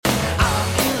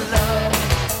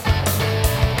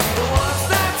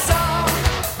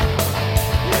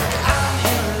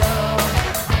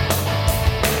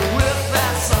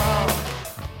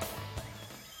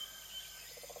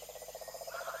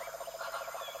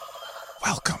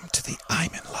Welcome to the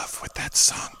I'm in Love with That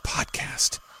Song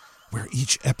podcast, where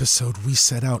each episode we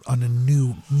set out on a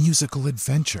new musical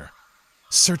adventure,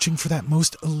 searching for that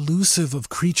most elusive of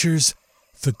creatures,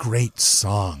 the great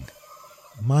song.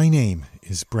 My name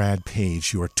is Brad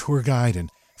Page, your tour guide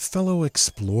and fellow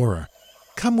explorer.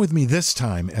 Come with me this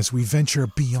time as we venture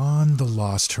beyond the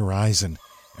lost horizon,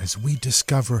 as we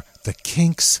discover the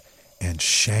Kinks and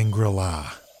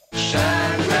Shangri-La.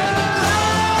 Shangri-La.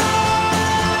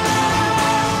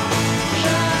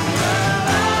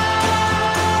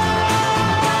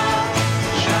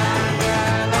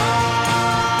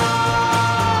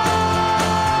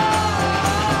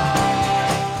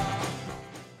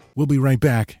 We'll be right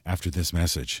back after this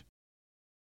message.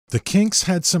 The Kinks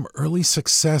had some early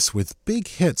success with big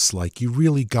hits like You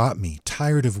Really Got Me,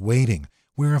 Tired of Waiting,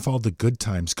 Where Have All the Good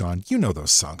Times Gone? You know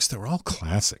those songs, they were all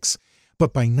classics.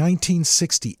 But by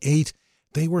 1968,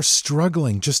 they were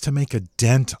struggling just to make a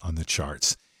dent on the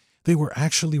charts. They were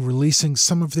actually releasing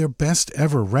some of their best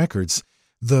ever records.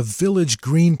 The Village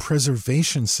Green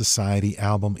Preservation Society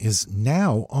album is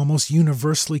now almost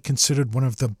universally considered one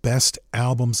of the best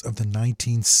albums of the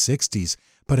 1960s,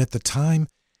 but at the time,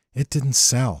 it didn't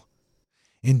sell.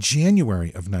 In January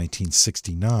of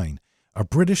 1969, a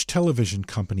British television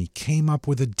company came up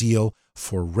with a deal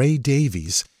for Ray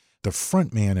Davies, the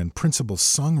frontman and principal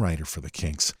songwriter for the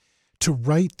Kinks, to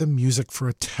write the music for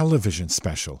a television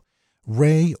special.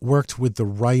 Ray worked with the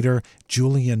writer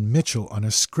Julian Mitchell on a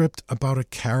script about a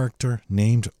character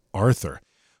named Arthur,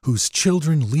 whose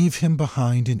children leave him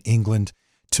behind in England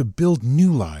to build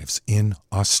new lives in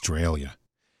Australia.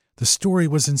 The story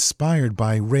was inspired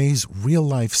by Ray's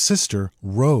real-life sister,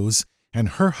 Rose, and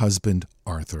her husband,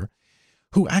 Arthur,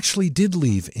 who actually did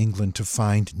leave England to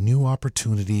find new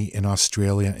opportunity in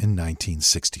Australia in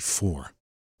 1964.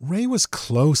 Ray was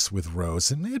close with Rose,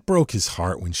 and it broke his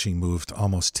heart when she moved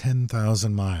almost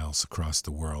 10,000 miles across the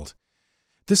world.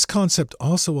 This concept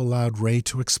also allowed Ray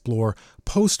to explore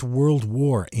post-World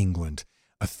War England,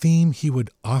 a theme he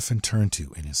would often turn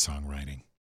to in his songwriting.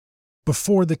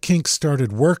 Before the Kinks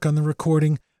started work on the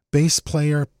recording, bass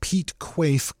player Pete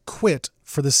Quaife quit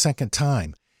for the second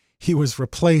time. He was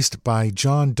replaced by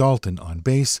John Dalton on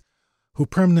bass, who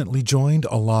permanently joined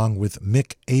along with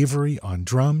Mick Avery on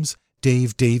drums,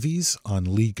 Dave Davies on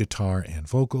lead guitar and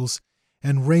vocals,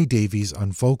 and Ray Davies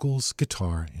on vocals,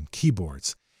 guitar, and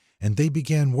keyboards. And they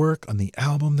began work on the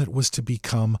album that was to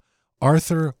become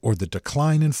Arthur, or the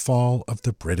Decline and Fall of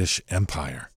the British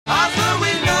Empire. Arthur,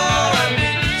 we know and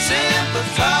we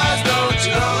sympathize, don't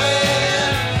you know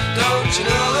it? Don't you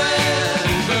know it?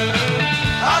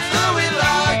 Arthur, we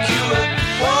like you and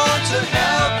want to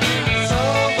help you.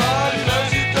 Somebody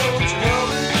loves you, don't you know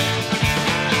it?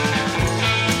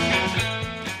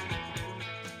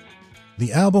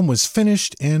 The album was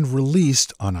finished and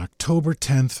released on October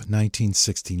 10th,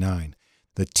 1969.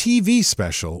 The TV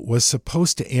special was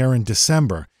supposed to air in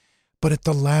December, but at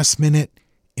the last minute,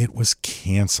 it was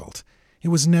canceled. It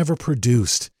was never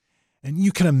produced. And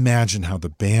you can imagine how the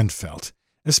band felt,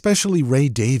 especially Ray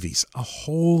Davies, a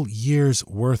whole year's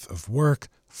worth of work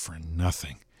for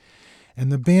nothing.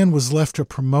 And the band was left to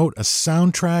promote a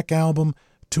soundtrack album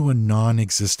to a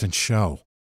non-existent show.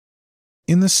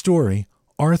 In the story,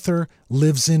 Arthur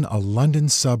lives in a London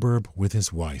suburb with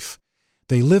his wife.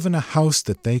 They live in a house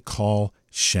that they call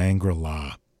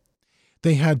Shangri-La.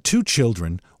 They had 2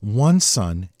 children. One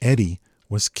son, Eddie,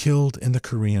 was killed in the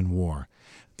Korean War.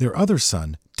 Their other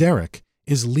son, Derek,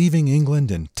 is leaving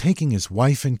England and taking his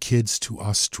wife and kids to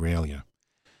Australia.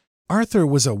 Arthur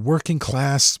was a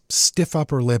working-class,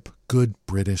 stiff-upper-lip, good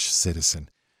British citizen,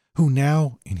 who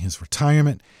now, in his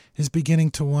retirement, is beginning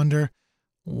to wonder,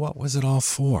 what was it all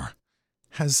for?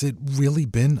 Has it really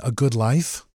been a good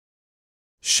life?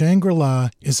 Shangri-La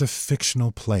is a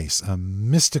fictional place, a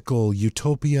mystical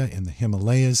utopia in the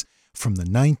Himalayas from the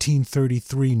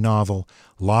 1933 novel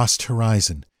Lost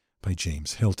Horizon by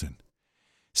James Hilton.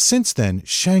 Since then,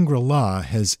 Shangri-La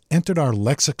has entered our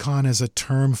lexicon as a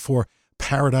term for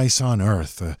paradise on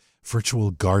earth, a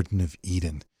virtual Garden of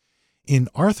Eden. In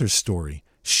Arthur's story,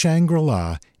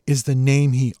 Shangri-La is the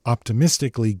name he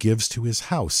optimistically gives to his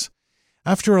house.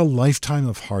 After a lifetime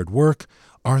of hard work,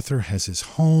 Arthur has his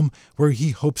home where he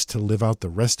hopes to live out the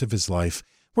rest of his life,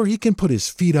 where he can put his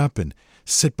feet up and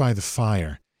sit by the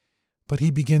fire. But he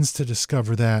begins to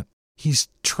discover that he's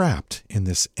trapped in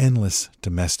this endless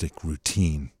domestic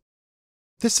routine.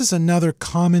 This is another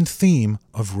common theme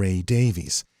of Ray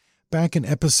Davies. Back in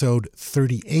episode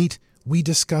 38, we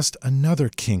discussed another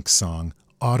Kinks song,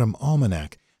 Autumn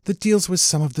Almanac, that deals with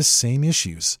some of the same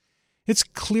issues. It's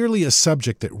clearly a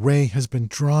subject that Ray has been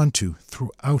drawn to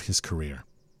throughout his career.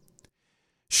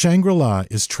 Shangri-La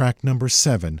is track number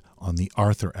 7 on the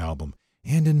Arthur album,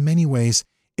 and in many ways,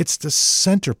 it's the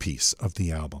centerpiece of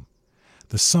the album.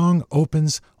 The song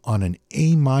opens on an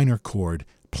A minor chord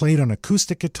played on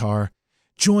acoustic guitar,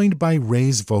 joined by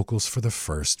Ray's vocals for the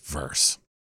first verse.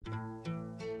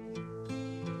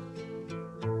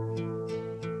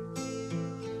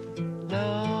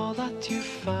 Now that you've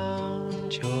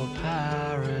found your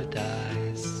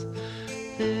paradise,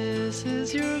 this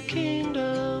is your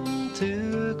kingdom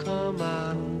to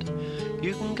command.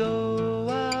 You can go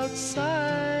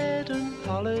outside and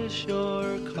polish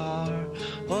your car,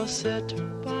 or sit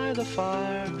by the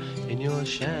fire in your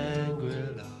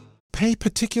Shangri-La. Pay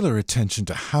particular attention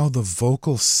to how the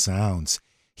vocal sounds.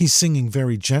 He's singing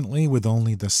very gently with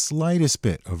only the slightest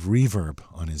bit of reverb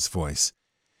on his voice.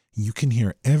 You can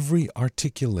hear every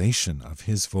articulation of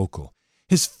his vocal.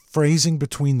 His phrasing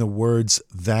between the words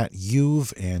that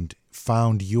you've and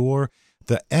found your,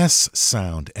 the S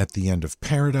sound at the end of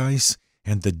paradise,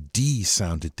 and the D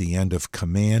sound at the end of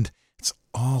command. It's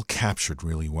all captured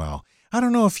really well. I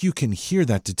don't know if you can hear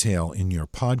that detail in your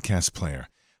podcast player,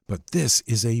 but this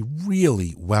is a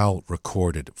really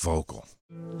well-recorded vocal.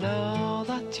 Now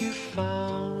that you've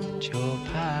found your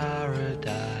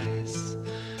paradise,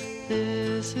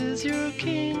 this is your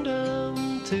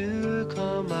kingdom to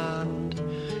command.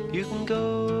 You can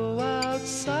go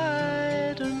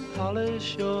outside and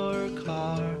polish your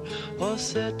car, or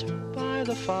sit by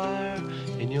the fire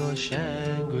in your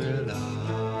Shangri-La.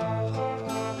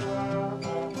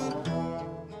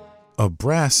 A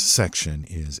brass section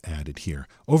is added here.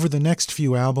 Over the next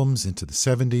few albums into the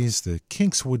 70s, the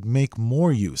Kinks would make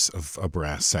more use of a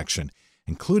brass section,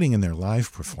 including in their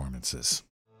live performances.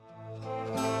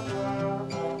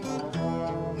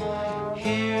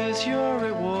 Here's your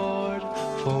reward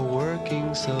for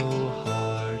working so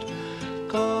hard.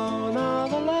 Gone are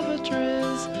the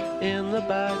lavatories in the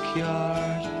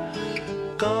backyard.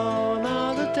 Gone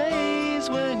are the days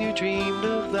when you dreamed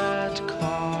of that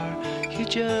car. You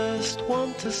just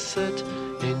want to sit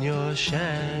in your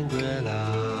Shangri-La.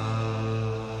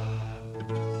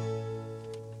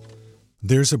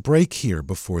 There's a break here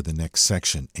before the next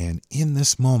section, and in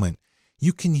this moment,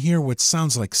 you can hear what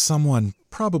sounds like someone,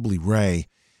 probably Ray,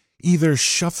 either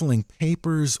shuffling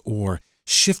papers or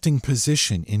shifting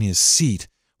position in his seat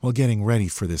while getting ready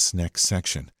for this next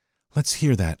section. Let's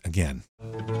hear that again.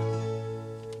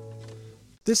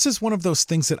 This is one of those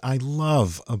things that I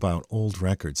love about old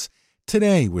records.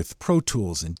 Today, with Pro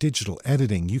Tools and digital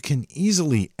editing, you can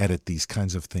easily edit these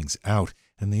kinds of things out.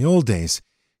 In the old days,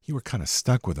 you were kind of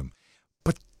stuck with them.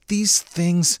 But these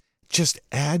things just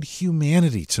add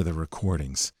humanity to the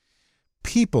recordings.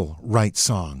 People write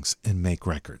songs and make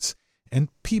records, and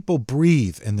people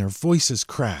breathe and their voices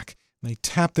crack, and they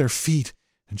tap their feet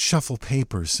and shuffle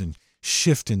papers and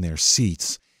shift in their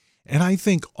seats. And I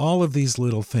think all of these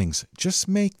little things just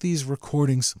make these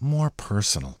recordings more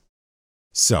personal.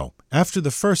 So, after the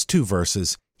first 2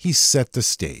 verses, he set the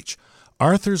stage.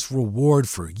 Arthur's reward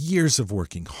for years of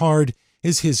working hard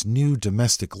is his new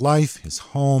domestic life, his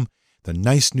home, the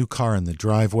nice new car in the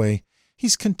driveway.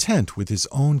 He's content with his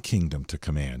own kingdom to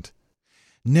command.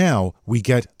 Now we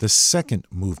get the second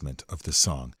movement of the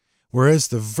song. Whereas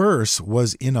the verse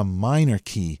was in a minor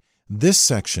key, this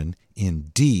section,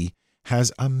 in D,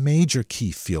 has a major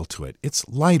key feel to it. It's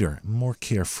lighter, more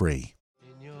carefree.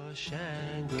 In your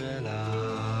Shangri-La.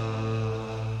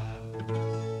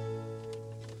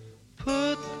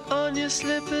 Put on your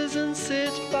slippers and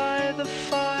sit by the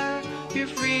fire.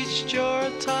 You've reached your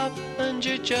top and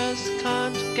you just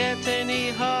can't get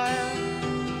any higher.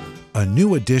 A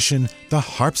new addition, the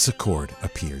harpsichord,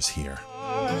 appears here.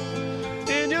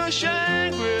 In your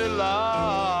Shangri-La.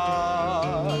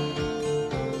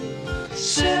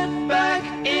 Sit back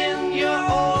in your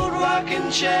old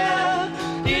rocking chair.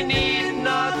 You need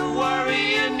not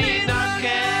worry, you need not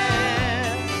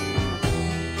care.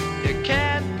 You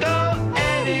can't go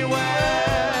anywhere.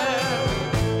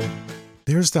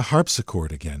 There's the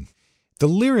harpsichord again. The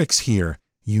lyrics here,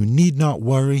 you need not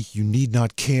worry, you need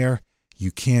not care,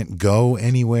 you can't go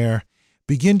anywhere,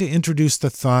 begin to introduce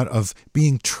the thought of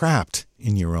being trapped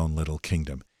in your own little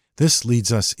kingdom. This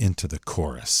leads us into the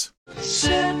chorus.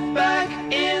 Sit back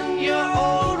in your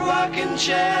old rocking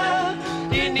chair.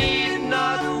 You need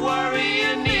not worry,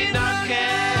 you need not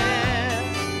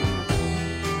care.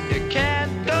 You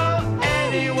can't go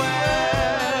anywhere.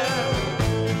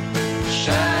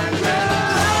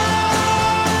 Shangri-La,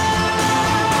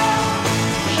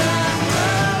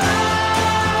 Shangri-La,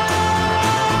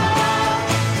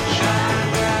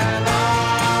 Shangri-La.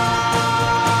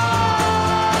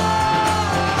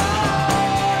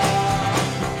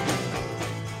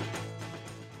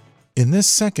 In this this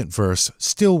second verse,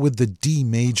 still with the D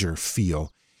major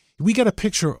feel, we get a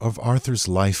picture of Arthur's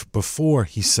life before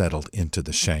he settled into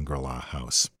the Shangri-La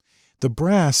house. The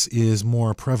brass is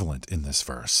more prevalent in this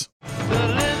verse. The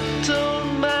little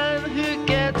man who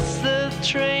gets the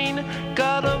train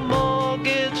got a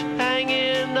mortgage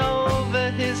hanging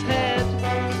over his head,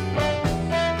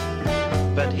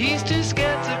 but he's too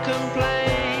scared to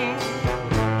complain,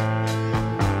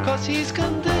 'cause he's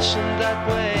conditioned that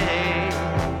way.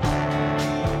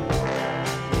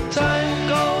 Time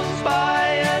goes by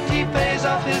and he pays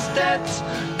off his debts,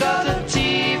 got a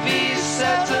TV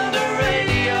set and a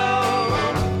radio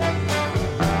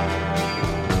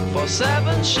for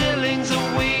 7 shillings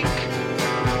a week.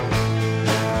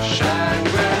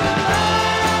 Shangri-La,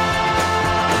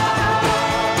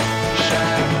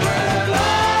 Shangri-La,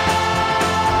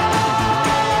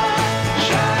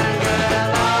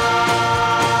 Shangri-La.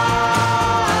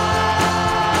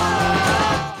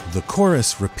 The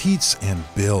chorus repeats and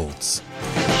builds.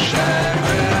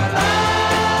 Shangri-La,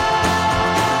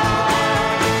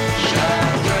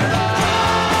 Shangri-La,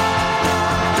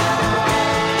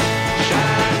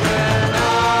 Shangri-La.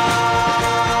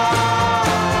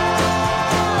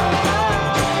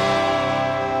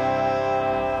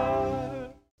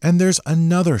 And there's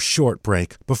another short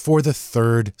break before the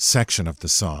third section of the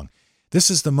song. This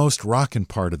is the most rockin'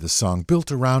 part of the song, built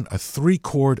around a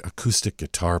 3-chord acoustic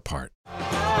guitar part.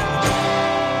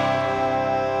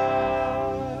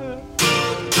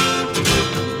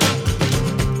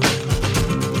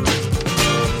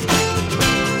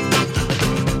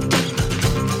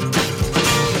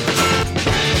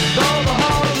 All the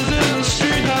houses in the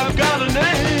street have got a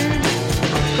name,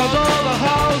 'cause all the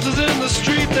houses in the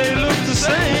street, they look the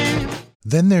same.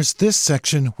 Then there's this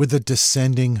section with a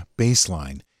descending bass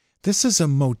line. This is a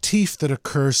motif that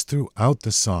occurs throughout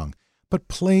the song, but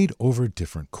played over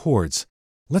different chords.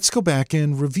 Let's go back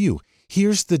and review.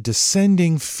 Here's the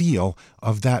descending feel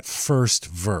of that first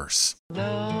verse.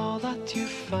 Now that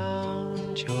you've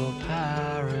found your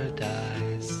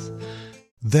paradise,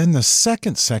 Then the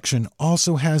second section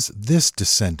also has this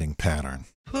descending pattern.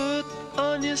 put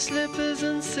on your slippers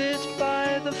and sit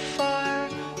by the fire.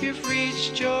 You've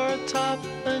reached your top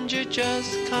and you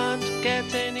just can't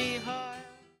get any higher.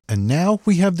 And now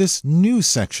we have this new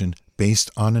section based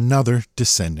on another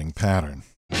descending pattern.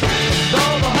 All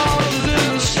the houses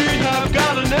in the street have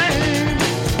got a name,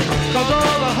 'cause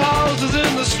all the houses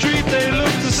in the street, they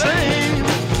look the same.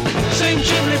 Same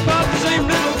chimney pot, same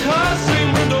little car,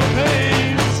 same window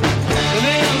panes. The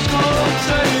neighbors call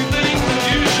saying things that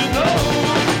you should know.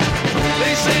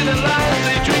 They say their lies,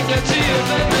 they drink their tea and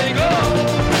then they go.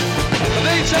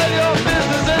 They tell your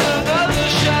business in another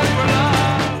Shangri-La.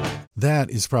 That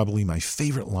is probably my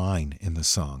favorite line in the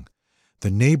song. The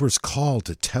neighbors call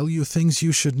to tell you things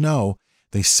you should know.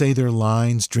 They say their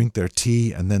lines, drink their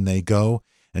tea, and then they go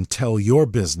and tell your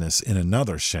business in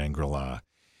another Shangri-La.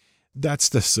 That's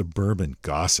the suburban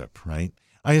gossip, right?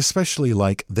 I especially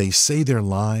like they say their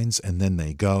lines and then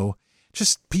they go.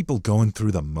 Just people going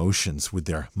through the motions with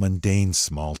their mundane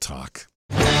small talk.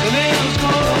 The neighbors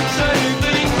call saying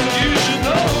things that you should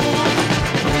know.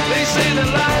 They say their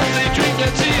lies, they drink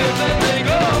their tea and then they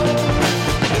go.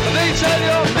 They tell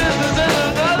your business in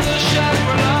another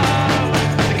Shangri-La.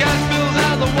 The gas bills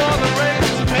and the water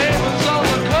rates, the payments on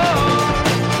the car.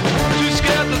 Too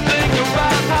scared to think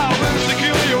about how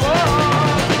insecure you are.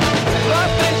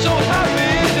 Life ain't so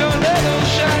happy in your little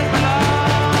Shangri-La.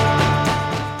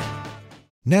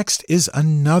 Next is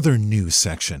another new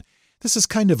section. This is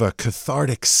kind of a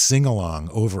cathartic sing-along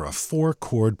over a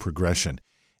 4-chord progression.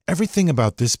 Everything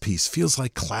about this piece feels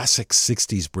like classic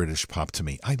 60s British pop to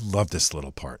me. I love this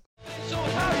little part. So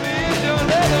happy in your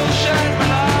little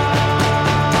Shangri-La.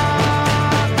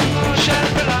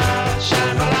 Shangri-La,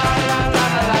 Shangri-La, la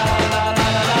la la la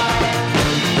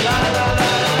la la la.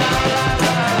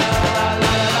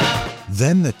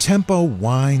 Then the tempo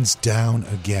winds down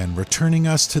again, returning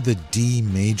us to the D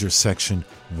major section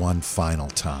one final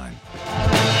time.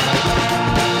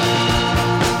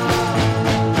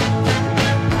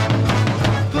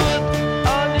 Put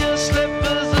on your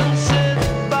slippers and sit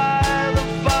by the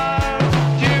fire.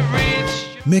 You've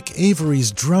reached Mick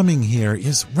Avery's drumming here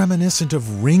is reminiscent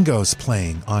of Ringo's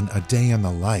playing on A Day in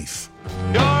the Life.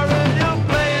 You're in your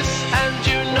place and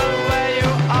you know where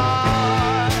you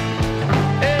are.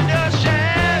 In your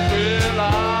Shangri-La.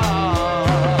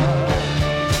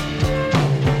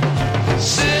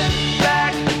 Sit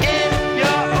back in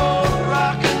your old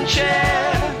rocking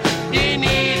chair. You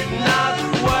need not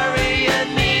worry, you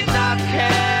need not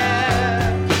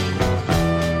care.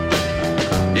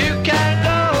 You can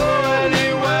go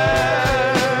anywhere.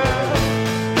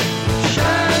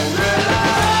 Shangri-La.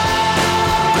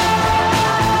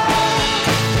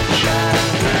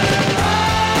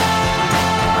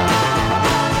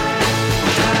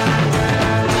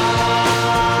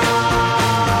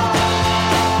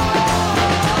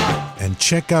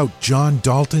 check out John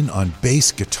Dalton on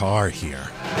bass guitar here.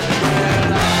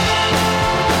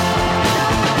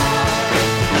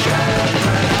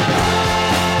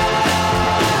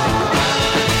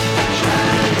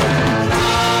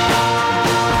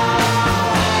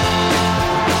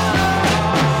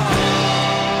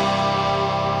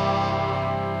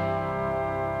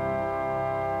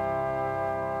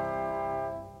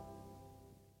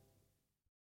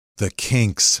 The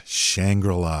Kinks,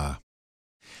 Shangri-La.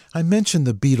 I mentioned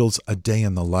the Beatles' A Day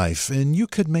in the Life, and you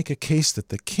could make a case that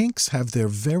the Kinks have their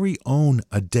very own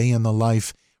A Day in the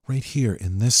Life right here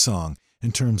in this song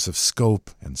in terms of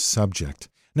scope and subject.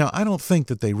 Now, I don't think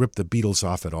that they ripped the Beatles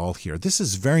off at all here. This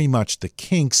is very much the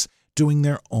Kinks doing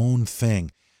their own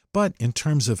thing. But in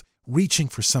terms of reaching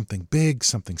for something big,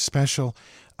 something special,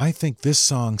 I think this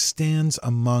song stands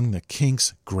among the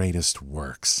Kinks' greatest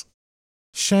works.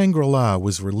 Shangri-La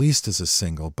was released as a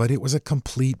single, but it was a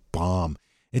complete bomb.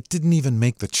 It didn't even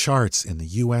make the charts in the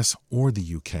US or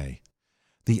the UK.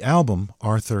 The album,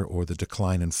 Arthur or the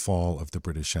Decline and Fall of the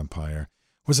British Empire,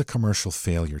 was a commercial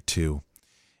failure too.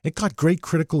 It got great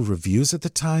critical reviews at the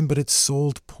time, but it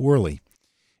sold poorly.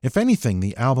 If anything,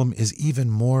 the album is even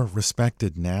more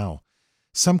respected now.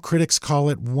 Some critics call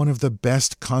it one of the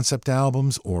best concept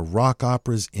albums or rock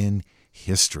operas in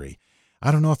history.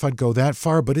 I don't know if I'd go that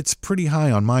far, but it's pretty high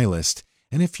on my list.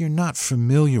 And if you're not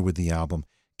familiar with the album,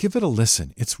 give it a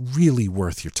listen. It's really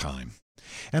worth your time.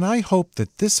 And I hope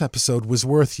that this episode was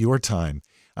worth your time.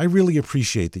 I really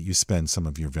appreciate that you spend some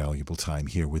of your valuable time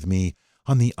here with me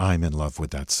on the I'm in Love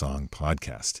with That Song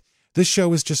podcast. This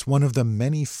show is just one of the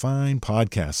many fine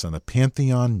podcasts on the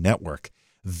Pantheon Network,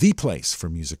 the place for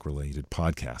music-related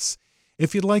podcasts.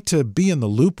 If you'd like to be in the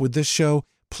loop with this show,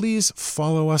 please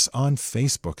follow us on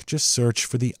Facebook. Just search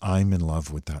for the I'm in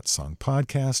Love with That Song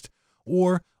podcast,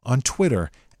 or on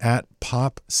Twitter at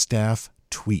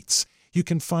PopStaffTweets. You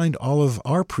can find all of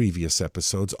our previous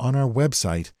episodes on our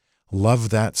website,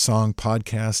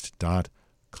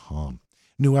 lovethatsongpodcast.com.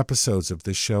 New episodes of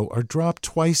this show are dropped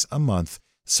twice a month,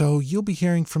 so you'll be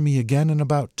hearing from me again in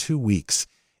about 2 weeks.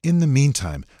 In the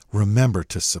meantime, remember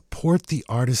to support the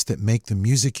artists that make the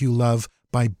music you love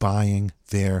by buying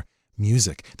their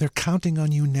music. They're counting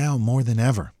on you now more than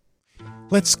ever.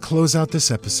 Let's close out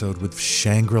this episode with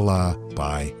Shangri-La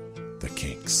by the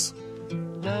Kinks.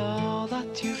 Now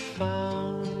that you've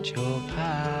found your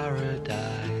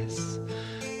paradise,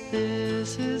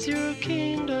 this is your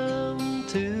kingdom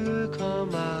to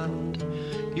command.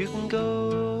 You can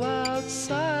go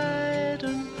outside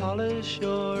and polish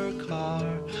your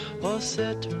car, or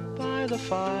sit by the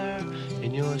fire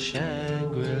in your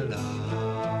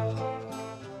Shangri-La.